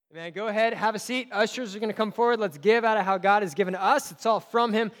Man, go ahead, have a seat. Ushers are going to come forward. Let's give out of how God has given to us. It's all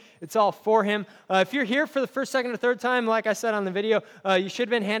from Him. It's all for Him. If you're here for the first, second, or third time, like I said on the video, you should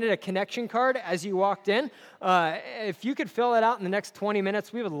have been handed a connection card as you walked in. If you could fill it out in the next 20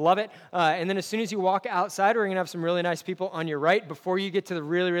 minutes, we would love it. And then as soon as you walk outside, we're going to have some really nice people on your right before you get to the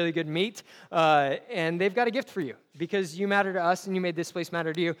really, really good meat. And they've got a gift for you because you matter to us and you made this place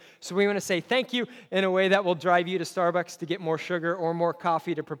matter to you. So we want to say thank you in a way that will drive you to Starbucks to get more sugar or more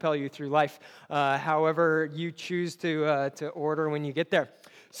coffee to propel you through life, however you choose to order when you get there.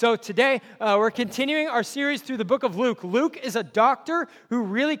 So today, we're continuing our series through the book of Luke. Luke is a doctor who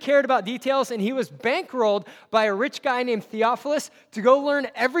really cared about details, and he was bankrolled by a rich guy named Theophilus to go learn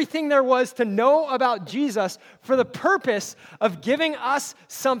everything there was to know about Jesus for the purpose of giving us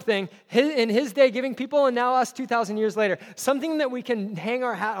something, in his day, giving people, and now us 2,000 years later, something that we can hang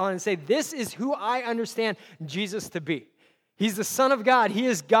our hat on and say, this is who I understand Jesus to be. He's the Son of God. He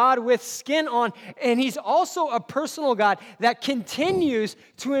is God with skin on, and He's also a personal God that continues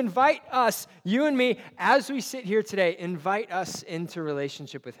to invite us, you and me, as we sit here today, invite us into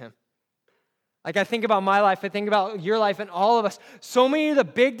relationship with Him. Like I think about my life, I think about your life and all of us. So many of the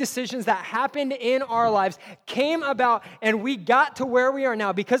big decisions that happened in our lives came about, and we got to where we are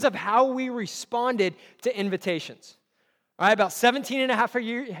now because of how we responded to invitations. All right, about 17 and a half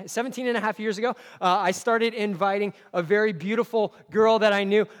years ago, I started inviting a very beautiful girl that I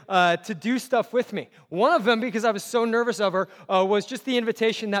knew to do stuff with me. One of them, because I was so nervous of her, was just the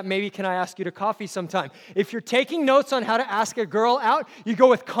invitation that maybe can I ask you to coffee sometime. If you're taking notes on how to ask a girl out, you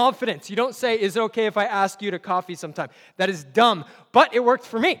go with confidence. You don't say, is it okay if I ask you to coffee sometime? That is dumb, but it worked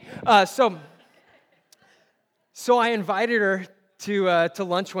for me. So I invited her to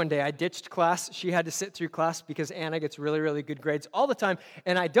lunch one day. I ditched class. She had to sit through class because Anna gets really, really good grades all the time,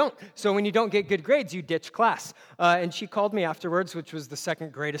 and I don't. So when you don't get good grades, you ditch class. And she called me afterwards, which was the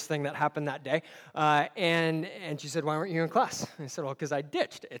second greatest thing that happened that day. And she said, "Why weren't you in class?" I said, "Well, because I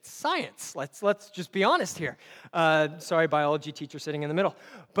ditched. It's science. Let's just be honest here." Sorry, biology teacher sitting in the middle.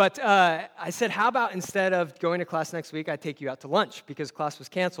 But I said, "How about instead of going to class next week, I take you out to lunch because class was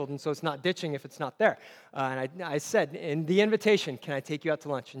canceled, and so it's not ditching if it's not there." And I said, in the invitation, "Can I take you out to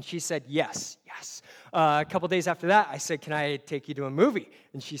lunch?" And she said, yes. A couple days after that, I said, "Can I take you to a movie?"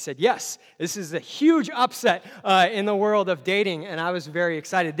 And she said, yes. This is a huge upset in the world of dating, and I was very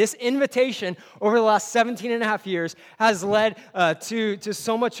excited. This invitation over the last 17 and a half years has led to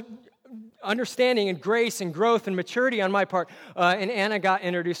so much understanding and grace and growth and maturity on my part, and Anna got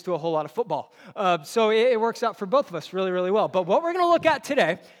introduced to a whole lot of football. So it works out for both of us really, really well. But what we're going to look at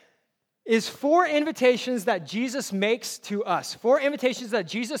today is 4 invitations that Jesus makes to us. 4 invitations that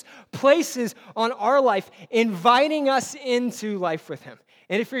Jesus places on our life, inviting us into life with Him.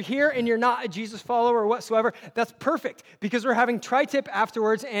 And if you're here and you're not a Jesus follower whatsoever, that's perfect because we're having tri-tip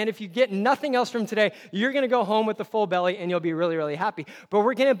afterwards, and if you get nothing else from today, you're going to go home with a full belly and you'll be really, really happy. But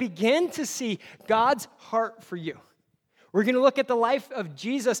we're going to begin to see God's heart for you. We're going to look at the life of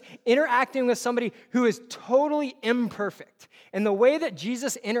Jesus interacting with somebody who is totally imperfect. And the way that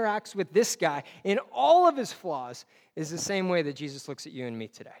Jesus interacts with this guy in all of his flaws is the same way that Jesus looks at you and me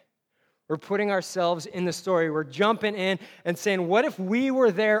today. We're putting ourselves in the story. We're jumping in and saying, what if we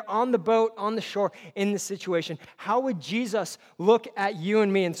were there on the boat, on the shore, in this situation? How would Jesus look at you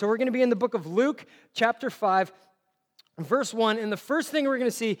and me? And so we're going to be in the book of Luke, chapter 5, verse 1. And the first thing we're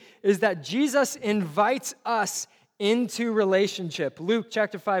going to see is that Jesus invites us into relationship. Luke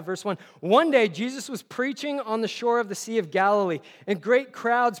chapter 5, verse 1. One day, Jesus was preaching on the shore of the Sea of Galilee, and great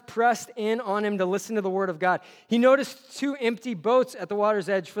crowds pressed in on him to listen to the word of God. He noticed 2 empty boats at the water's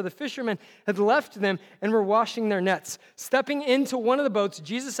edge, for the fishermen had left them and were washing their nets. Stepping into one of the boats,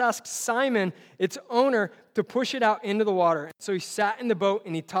 Jesus asked Simon, its owner, to push it out into the water. So he sat in the boat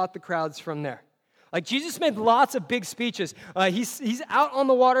and he taught the crowds from there. Like Jesus made lots of big speeches. He's out on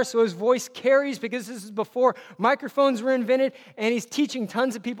the water, so his voice carries because this is before microphones were invented, and he's teaching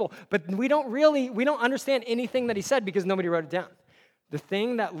tons of people. But we don't understand anything that he said because nobody wrote it down. The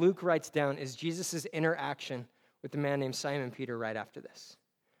thing that Luke writes down is Jesus' interaction with a man named Simon Peter right after this.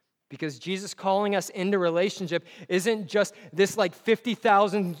 Because Jesus calling us into relationship isn't just this like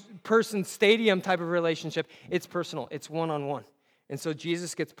 50,000 person stadium type of relationship. It's personal. It's one-on-one. And so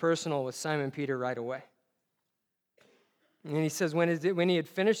Jesus gets personal with Simon Peter right away. And he says, when he had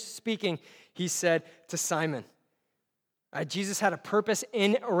finished speaking, he said to Simon, Jesus had a purpose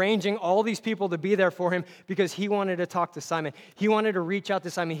in arranging all these people to be there for him because he wanted to talk to Simon. He wanted to reach out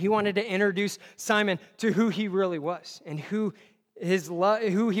to Simon. He wanted to introduce Simon to who he really was and who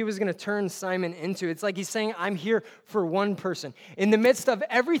who he was going to turn Simon into. It's like he's saying, I'm here for one person. In the midst of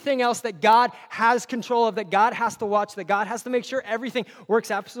everything else that God has control of, that God has to watch, that God has to make sure everything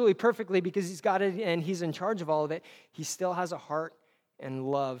works absolutely perfectly because he's got it and he's in charge of all of it, he still has a heart and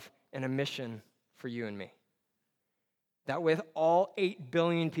love and a mission for you and me. That with all 8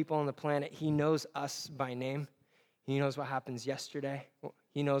 billion people on the planet, he knows us by name. He knows what happens yesterday.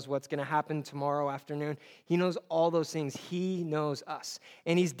 He knows what's going to happen tomorrow afternoon. He knows all those things. He knows us.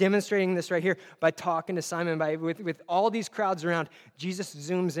 And he's demonstrating this right here by talking to Simon. With all these crowds around, Jesus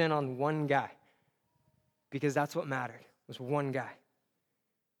zooms in on one guy because that's what mattered, was one guy.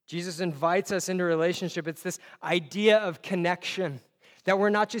 Jesus invites us into a relationship. It's this idea of connection. That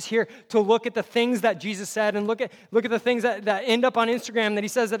we're not just here to look at the things that Jesus said and look at the things that end up on Instagram that he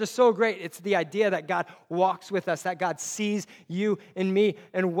says that is so great. It's the idea that God walks with us, that God sees you and me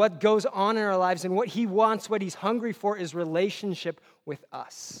and what goes on in our lives, and what he wants, what he's hungry for is relationship with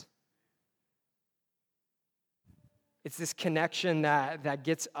us. It's this connection that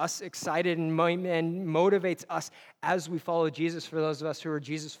gets us excited and motivates us as we follow Jesus, for those of us who are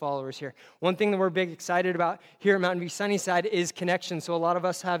Jesus followers here. One thing that we're big excited about here at Mountain View Sunnyside is connection. So a lot of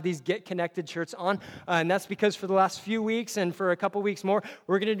us have these Get Connected shirts on, and that's because for the last few weeks and for a couple weeks more,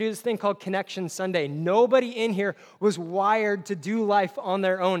 we're going to do this thing called Connection Sunday. Nobody in here was wired to do life on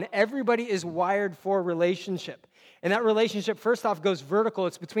their own. Everybody is wired for relationship. And that relationship, first off, goes vertical.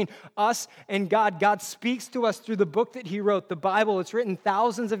 It's between us and God. God speaks to us through the book that he wrote, the Bible. It's written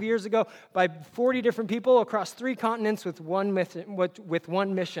thousands of years ago by 40 different people across 3 continents with one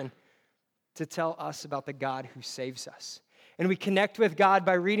mission, to tell us about the God who saves us. And we connect with God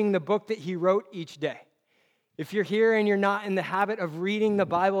by reading the book that he wrote each day. If you're here and you're not in the habit of reading the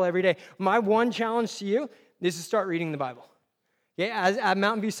Bible every day, my one challenge to you is to start reading the Bible. Yeah, at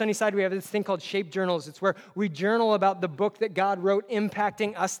Mountain View Sunnyside, we have this thing called Shape Journals. It's where we journal about the book that God wrote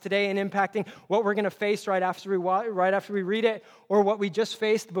impacting us today and impacting what we're going to face right after we read it, or what we just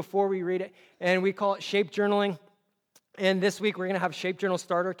faced before we read it. And we call it Shape Journaling. And this week, we're going to have Shape Journal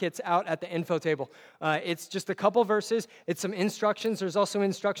starter kits out at the info table. It's just a couple verses. It's some instructions. There's also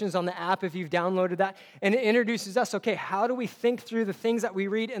instructions on the app if you've downloaded that. And it introduces us, okay, how do we think through the things that we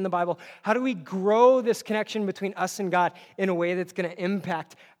read in the Bible? How do we grow this connection between us and God in a way that's going to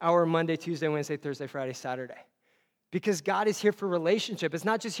impact our Monday, Tuesday, Wednesday, Thursday, Friday, Saturday? Because God is here for relationship. It's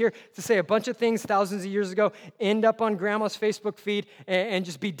not just here to say a bunch of things thousands of years ago, end up on grandma's Facebook feed, and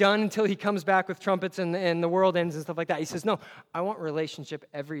just be done until he comes back with trumpets and the world ends and stuff like that. He says, no, I want relationship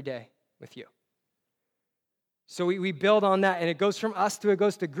every day with you. So we build on that, and it goes from us it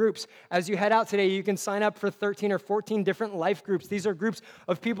goes to groups. As you head out today, you can sign up for 13 or 14 different life groups. These are groups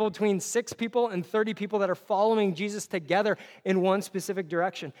of people between 6 people and 30 people that are following Jesus together in one specific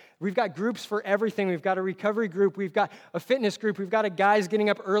direction. We've got groups for everything. We've got a recovery group. We've got a fitness group. We've got a guys getting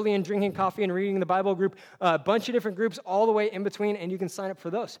up early and drinking coffee and reading the Bible group, a bunch of different groups all the way in between, and you can sign up for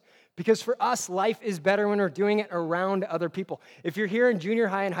those. Because for us, life is better when we're doing it around other people. If you're here in junior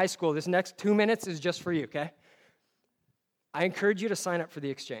high and high school, this next 2 minutes is just for you, okay? I encourage you to sign up for the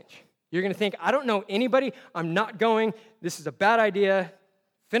exchange. You're going to think, I don't know anybody. I'm not going. This is a bad idea.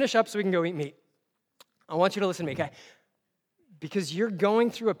 Finish up so we can go eat meat. I want you to listen to me, okay? Because you're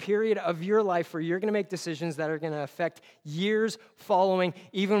going through a period of your life where you're going to make decisions that are going to affect years following,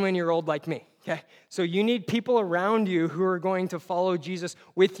 even when you're old like me, okay? So you need people around you who are going to follow Jesus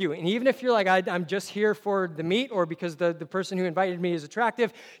with you. And even if you're like, I'm just here for the meat, or because the person who invited me is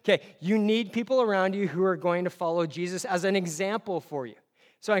attractive, okay, you need people around you who are going to follow Jesus as an example for you.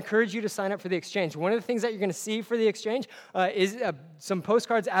 So I encourage you to sign up for the exchange. One of the things that you're going to see for the exchange is some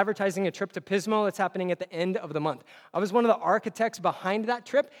postcards advertising a trip to Pismo that's happening at the end of the month. I was one of the architects behind that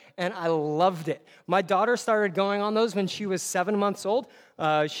trip, and I loved it. My daughter started going on those when she was 7 months old.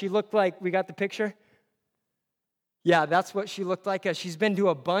 She looked like, we got the picture? Yeah, that's what she looked like. She's been to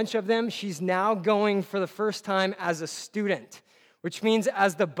a bunch of them. She's now going for the first time as a student, which means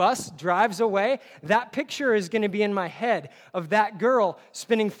as the bus drives away, that picture is going to be in my head of that girl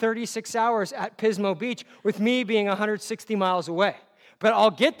spending 36 hours at Pismo Beach with me being 160 miles away. But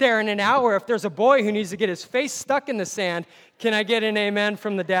I'll get there in an hour if there's a boy who needs to get his face stuck in the sand. Can I get an amen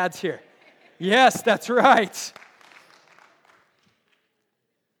from the dads here? Yes, that's right.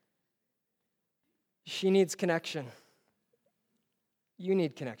 She needs connection. You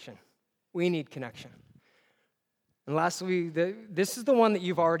need connection. We need connection. And lastly, this is the one that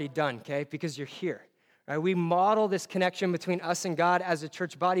you've already done, okay, because you're here. Right? We model this connection between us and God as a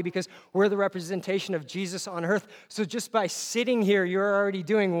church body because we're the representation of Jesus on earth. So just by sitting here, you're already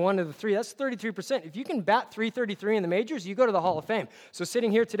doing one of the 3. That's 33%. If you can bat 333 in the majors, you go to the Hall of Fame. So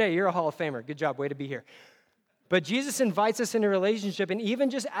sitting here today, you're a Hall of Famer. Good job. Way to be here. But Jesus invites us into a relationship, and even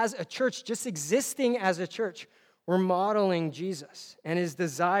just as a church, just existing as a church, we're modeling Jesus and his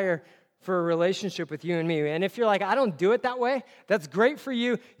desire for a relationship with you and me. And if you're like, I don't do it that way, that's great for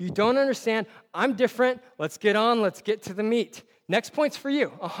you. You don't understand. I'm different. Let's get on. Let's get to the meat. Next point's for you,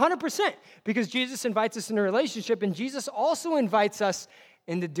 100%, because Jesus invites us into a relationship, and Jesus also invites us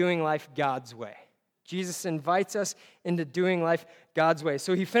into doing life God's way. Jesus invites us into doing life God's way.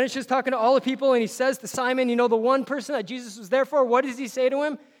 So he finishes talking to all the people, and he says to Simon, you know, the one person that Jesus was there for, what does he say to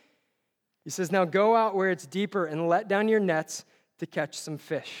him? He says, now go out where it's deeper and let down your nets to catch some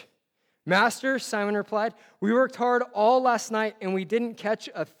fish. Master, Simon replied, we worked hard all last night, and we didn't catch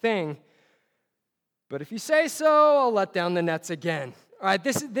a thing. But if you say so, I'll let down the nets again. All right,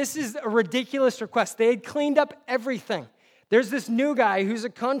 this is a ridiculous request. They had cleaned up everything. There's this new guy who's a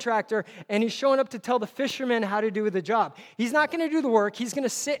contractor, and he's showing up to tell the fishermen how to do the job. He's not going to do the work. He's going to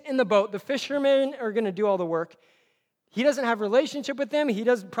sit in the boat. The fishermen are going to do all the work. He doesn't have a relationship with them. He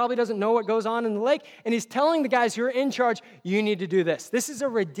probably doesn't know what goes on in the lake. And he's telling the guys who are in charge, you need to do this. This is a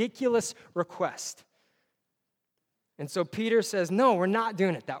ridiculous request. And so Peter says, no, we're not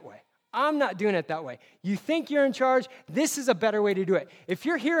doing it that way. I'm not doing it that way. You think you're in charge? This is a better way to do it. If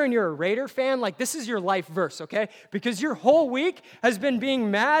you're here and you're a Raider fan, like this is your life verse, okay? Because your whole week has been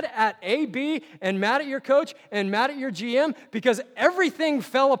being mad at AB and mad at your coach and mad at your GM because everything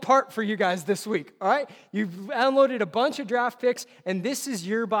fell apart for you guys this week, all right? You've downloaded a bunch of draft picks, and this is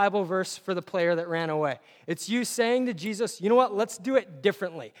your Bible verse for the player that ran away. It's you saying to Jesus, you know what? Let's do it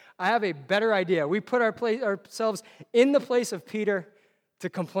differently. I have a better idea. We put ourselves in the place of Peter to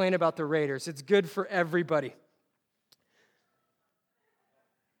complain about the Raiders. It's good for everybody.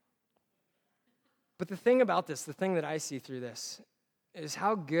 But the thing about this, the thing that I see through this, is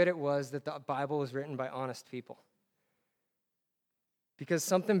how good it was that the Bible was written by honest people. Because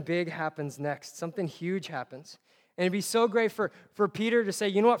something big happens next. Something huge happens. And it'd be so great for Peter to say,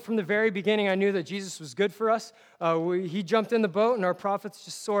 you know what, from the very beginning I knew that Jesus was good for us. He jumped in the boat and our prophets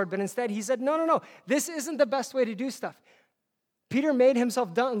just soared. But instead he said, no, this isn't the best way to do stuff. Peter made himself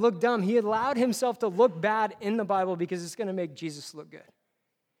look dumb. He allowed himself to look bad in the Bible because it's going to make Jesus look good.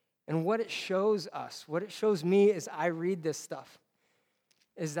 And what it shows us, what it shows me as I read this stuff,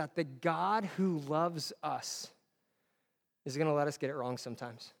 is that the God who loves us is going to let us get it wrong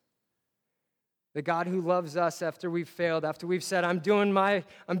sometimes. The God who loves us after we've failed, after we've said, I'm doing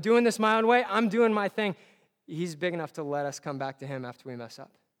this my own way, I'm doing my thing, he's big enough to let us come back to him after we mess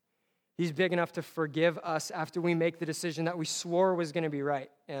up. He's big enough to forgive us after we make the decision that we swore was going to be right,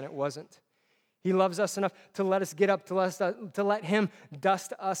 and it wasn't. He loves us enough to let us get up, to let him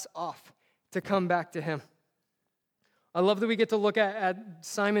dust us off, to come back to him. I love that we get to look at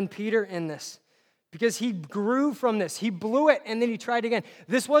Simon Peter in this, because he grew from this. He blew it, and then he tried again.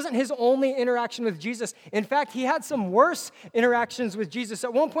 This wasn't his only interaction with Jesus. In fact, he had some worse interactions with Jesus.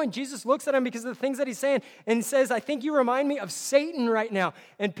 At one point, Jesus looks at him because of the things that he's saying, and says, I think you remind me of Satan right now.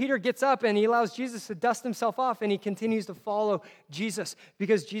 And Peter gets up, and he allows Jesus to dust himself off, and he continues to follow Jesus,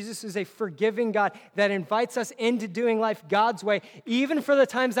 because Jesus is a forgiving God that invites us into doing life God's way, even for the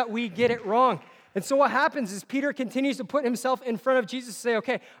times that we get it wrong. And so what happens is Peter continues to put himself in front of Jesus and say,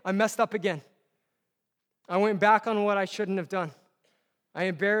 okay, I messed up again. I went back on what I shouldn't have done. I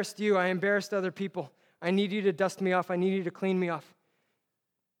embarrassed you. I embarrassed other people. I need you to dust me off. I need you to clean me off.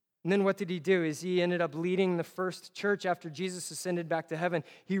 And then what did he do? Is he ended up leading the first church after Jesus ascended back to heaven.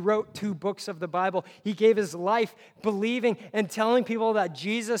 He wrote 2 books of the Bible. He gave his life believing and telling people that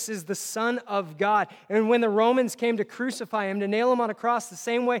Jesus is the Son of God. And when the Romans came to crucify him, to nail him on a cross the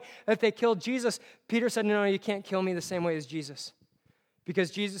same way that they killed Jesus, Peter said, no, you can't kill me the same way as Jesus.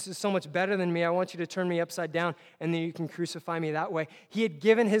 Because Jesus is so much better than me, I want you to turn me upside down, and then you can crucify me that way. He had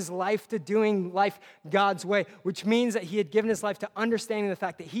given his life to doing life God's way, which means that he had given his life to understanding the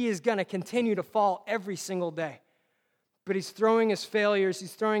fact that he is going to continue to fall every single day. But he's throwing his failures,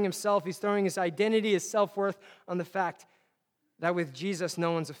 he's throwing himself, he's throwing his identity, his self-worth on the fact that with Jesus,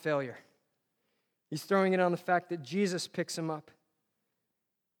 no one's a failure. He's throwing it on the fact that Jesus picks him up.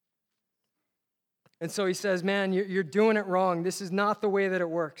 And so he says, man, you're doing it wrong. This is not the way that it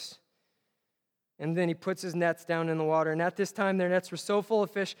works. And then he puts his nets down in the water. And at this time, their nets were so full of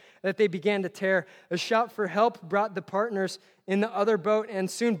fish that they began to tear. A shout for help brought the partners in the other boat,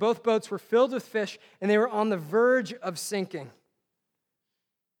 and soon both boats were filled with fish, and they were on the verge of sinking.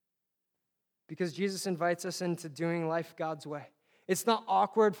 Because Jesus invites us into doing life God's way. It's not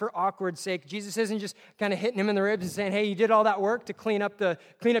awkward for awkward's sake. Jesus isn't just kind of hitting him in the ribs and saying, hey, you did all that work to clean up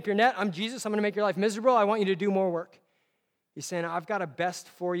your net. I'm Jesus. I'm going to make your life miserable. I want you to do more work. He's saying, I've got a best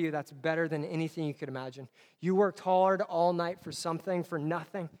for you that's better than anything you could imagine. You worked hard all night for something, for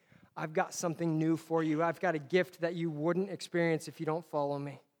nothing. I've got something new for you. I've got a gift that you wouldn't experience if you don't follow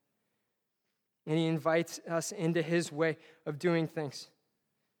me. And he invites us into his way of doing things.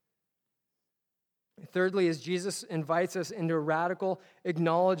 Thirdly, is Jesus invites us into radical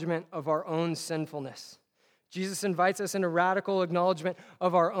acknowledgement of our own sinfulness. Jesus invites us into radical acknowledgement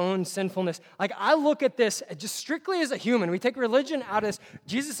of our own sinfulness. Like, I look at this just strictly as a human. We take religion out of this.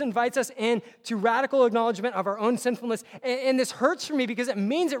 Jesus invites us into radical acknowledgement of our own sinfulness. And this hurts for me because it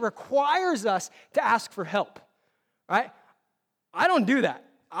means it requires us to ask for help, right? I don't do that.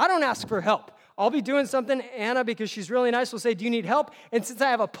 I don't ask for help. I'll be doing something, Anna, because she's really nice, will say, do you need help? And since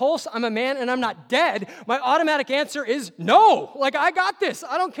I have a pulse, I'm a man, and I'm not dead, my automatic answer is no. Like, I got this.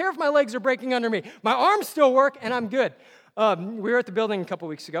 I don't care if my legs are breaking under me. My arms still work, and I'm good. We were at the building a couple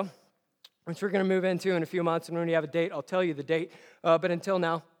weeks ago, which we're going to move into in a few months, and when we have a date, I'll tell you the date. But until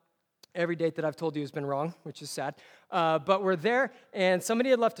now, every date that I've told you has been wrong, which is sad. But we're there, and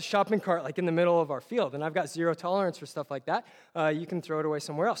somebody had left a shopping cart like in the middle of our field, and I've got zero tolerance for stuff like that. You can throw it away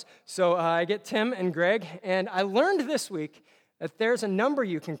somewhere else. So I get Tim and Greg, and I learned this week that there's a number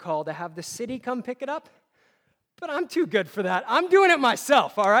you can call to have the city come pick it up. But I'm too good for that. I'm doing it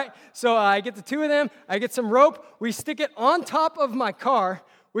myself, all right? So I get the two of them. I get some rope. We stick it on top of my car,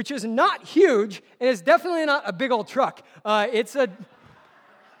 which is not huge, and it's definitely not a big old truck. It's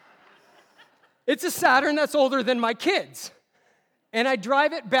a Saturn that's older than my kids. And I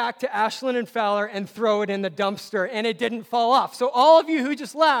drive it back to Ashland and Fowler and throw it in the dumpster, and it didn't fall off. So all of you who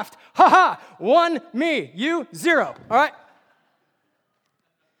just laughed, ha, 1, me, you, 0, all right?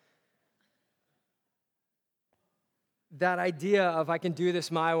 That idea of I can do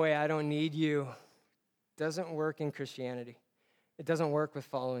this my way, I don't need you, doesn't work in Christianity. It doesn't work with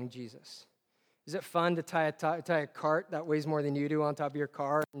following Jesus. Is it fun to tie a cart that weighs more than you do on top of your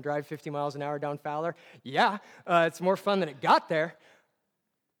car and drive 50 miles an hour down Fowler? Yeah, it's more fun than it got there,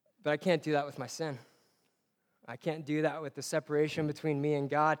 but I can't do that with my sin. I can't do that with the separation between me and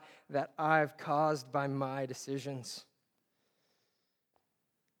God that I've caused by my decisions.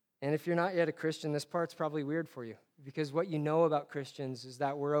 And if you're not yet a Christian, this part's probably weird for you, because what you know about Christians is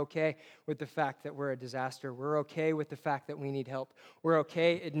that we're okay with the fact that we're a disaster. We're okay with the fact that we need help. We're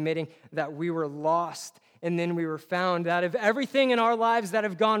okay admitting that we were lost and then we were found. That of everything in our lives that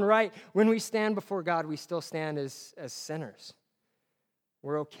have gone right, when we stand before God, we still stand as sinners.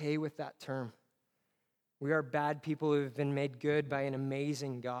 We're okay with that term. We are bad people who have been made good by an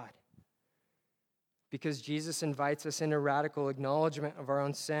amazing God. Because Jesus invites us into radical acknowledgement of our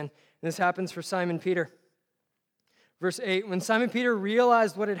own sin. And this happens for Simon Peter. Verse 8, when Simon Peter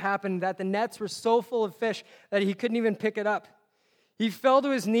realized what had happened, that the nets were so full of fish that he couldn't even pick it up, he fell to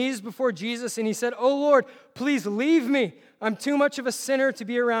his knees before Jesus and he said, "Oh Lord, please leave me. I'm too much of a sinner to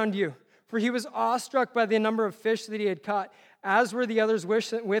be around you." For he was awestruck by the number of fish that he had caught, as were the others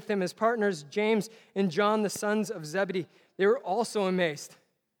with him, his partners, James and John, the sons of Zebedee. They were also amazed.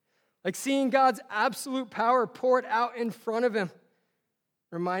 Like seeing God's absolute power poured out in front of him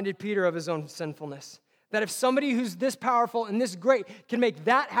reminded Peter of his own sinfulness. That if somebody who's this powerful and this great can make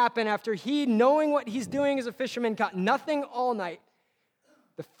that happen after he, knowing what he's doing as a fisherman, caught nothing all night,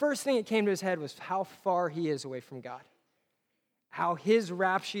 the first thing that came to his head was how far he is away from God. How his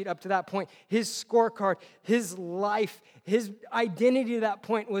rap sheet up to that point, his scorecard, his life, his identity to that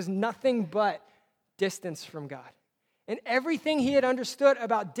point was nothing but distance from God. And everything he had understood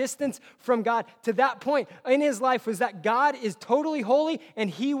about distance from God to that point in his life was that God is totally holy and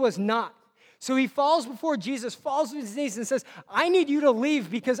he was not. So he falls before Jesus, falls to his knees and says, "I need you to leave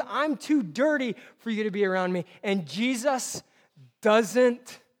because I'm too dirty for you to be around me." And Jesus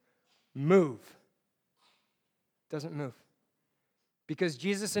doesn't move. Doesn't move. Because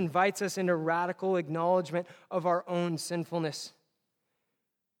Jesus invites us into radical acknowledgement of our own sinfulness.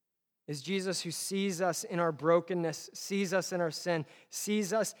 Is Jesus who sees us in our brokenness, sees us in our sin,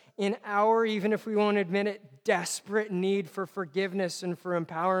 sees us in our, even if we won't admit it, desperate need for forgiveness and for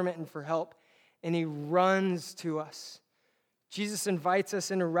empowerment and for help. And he runs to us. Jesus invites us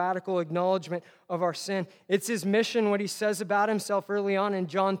into radical acknowledgement of our sin. It's his mission, what he says about himself early on in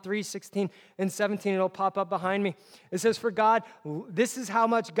John 3:16 and 17. It'll pop up behind me. It says, "For God, this is how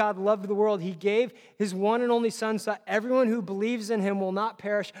much God loved the world. He gave his one and only Son so that everyone who believes in him will not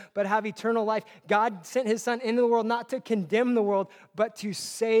perish but have eternal life." God sent his Son into the world not to condemn the world, but to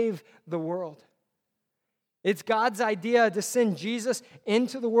save the world. It's God's idea to send Jesus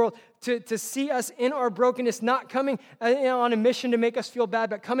into the world, to see us in our brokenness, not coming on a mission to make us feel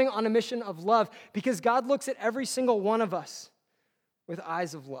bad, but coming on a mission of love, because God looks at every single one of us with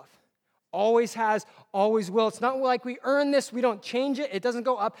eyes of love. Always has, always will. It's not like we earn this, we don't change it, it doesn't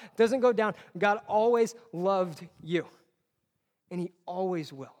go up, doesn't go down. God always loved you, and he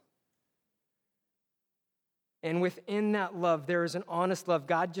always will. And within that love, there is an honest love.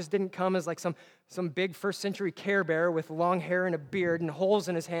 God just didn't come as like some big first century Care Bear with long hair and a beard and holes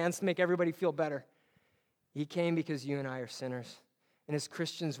in his hands to make everybody feel better. He came because you and I are sinners. And as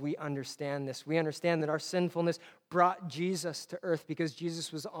Christians, we understand this. We understand that our sinfulness brought Jesus to earth because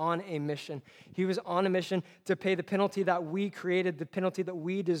Jesus was on a mission. He was on a mission to pay the penalty that we created, the penalty that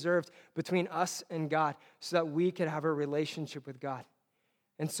we deserved between us and God, so that we could have a relationship with God.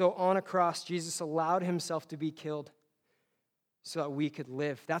 And so on a cross, Jesus allowed himself to be killed so that we could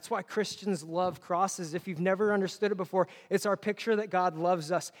live. That's why Christians love crosses. If you've never understood it before, it's our picture that God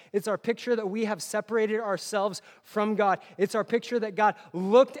loves us. It's our picture that we have separated ourselves from God. It's our picture that God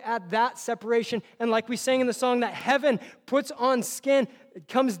looked at that separation, and like we sang in the song, that heaven puts on skin, it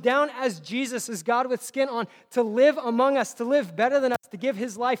comes down as Jesus, as God with skin on, to live among us, to live better than us, to give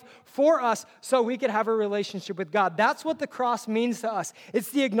his life for us so we could have a relationship with God. That's what the cross means to us. It's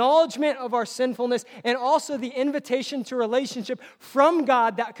the acknowledgement of our sinfulness and also the invitation to relationship from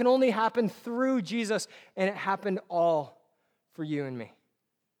God that can only happen through Jesus, and it happened all for you and me.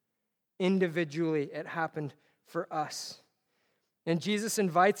 Individually, it happened for us. And Jesus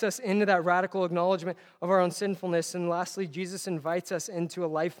invites us into that radical acknowledgement of our own sinfulness. And lastly, Jesus invites us into a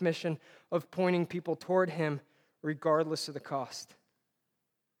life mission of pointing people toward him regardless of the cost.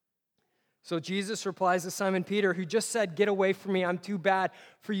 So Jesus replies to Simon Peter, who just said, "Get away from me, I'm too bad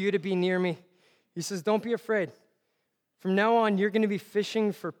for you to be near me." He says, "Don't be afraid. From now on, you're going to be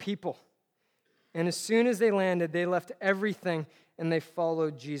fishing for people." And as soon as they landed, they left everything and they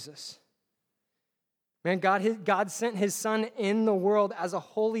followed Jesus. Man, God sent his son in the world as a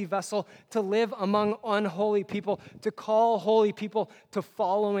holy vessel to live among unholy people, to call holy people to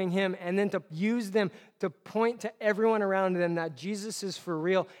following him, and then to use them to point to everyone around them that Jesus is for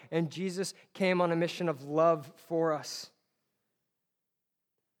real, and Jesus came on a mission of love for us.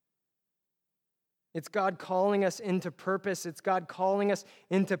 It's God calling us into purpose. It's God calling us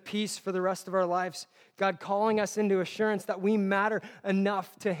into peace for the rest of our lives. God calling us into assurance that we matter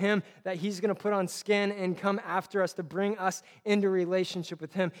enough to him that he's going to put on skin and come after us to bring us into relationship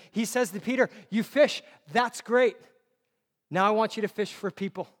with him. He says to Peter, "You fish, that's great. Now I want you to fish for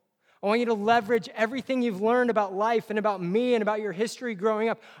people. I want you to leverage everything you've learned about life and about me and about your history growing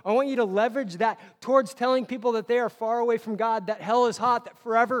up. I want you to leverage that towards telling people that they are far away from God, that hell is hot, that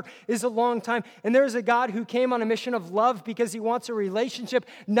forever is a long time. And there's a God who came on a mission of love because he wants a relationship,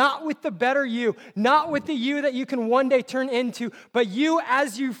 not with the better you, not with the you that you can one day turn into, but you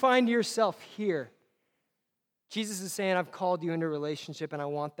as you find yourself here." Jesus is saying, "I've called you into a relationship, and I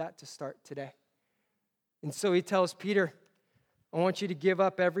want that to start today." And so he tells Peter, "I want you to give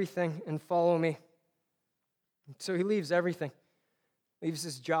up everything and follow me." So he leaves everything. Leaves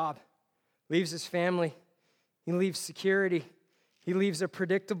his job, leaves his family, he leaves security, he leaves a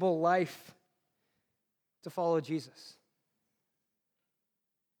predictable life to follow Jesus.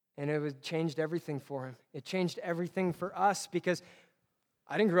 And it changed everything for him. It changed everything for us because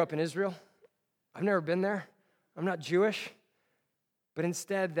I didn't grow up in Israel. I've never been there. I'm not Jewish. But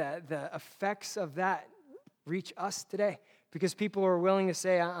instead, the effects of that reach us today. Because people are willing to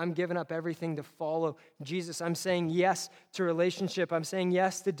say, "I'm giving up everything to follow Jesus. I'm saying yes to relationship. I'm saying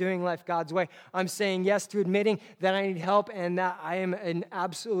yes to doing life God's way. I'm saying yes to admitting that I need help and that I am an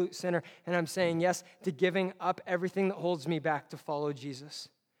absolute sinner. And I'm saying yes to giving up everything that holds me back to follow Jesus."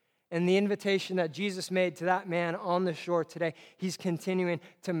 And the invitation that Jesus made to that man on the shore today, he's continuing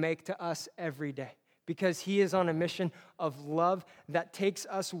to make to us every day. Because he is on a mission of love that takes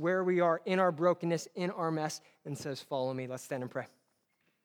us where we are in our brokenness, in our mess, and says, "Follow me." Let's stand and pray.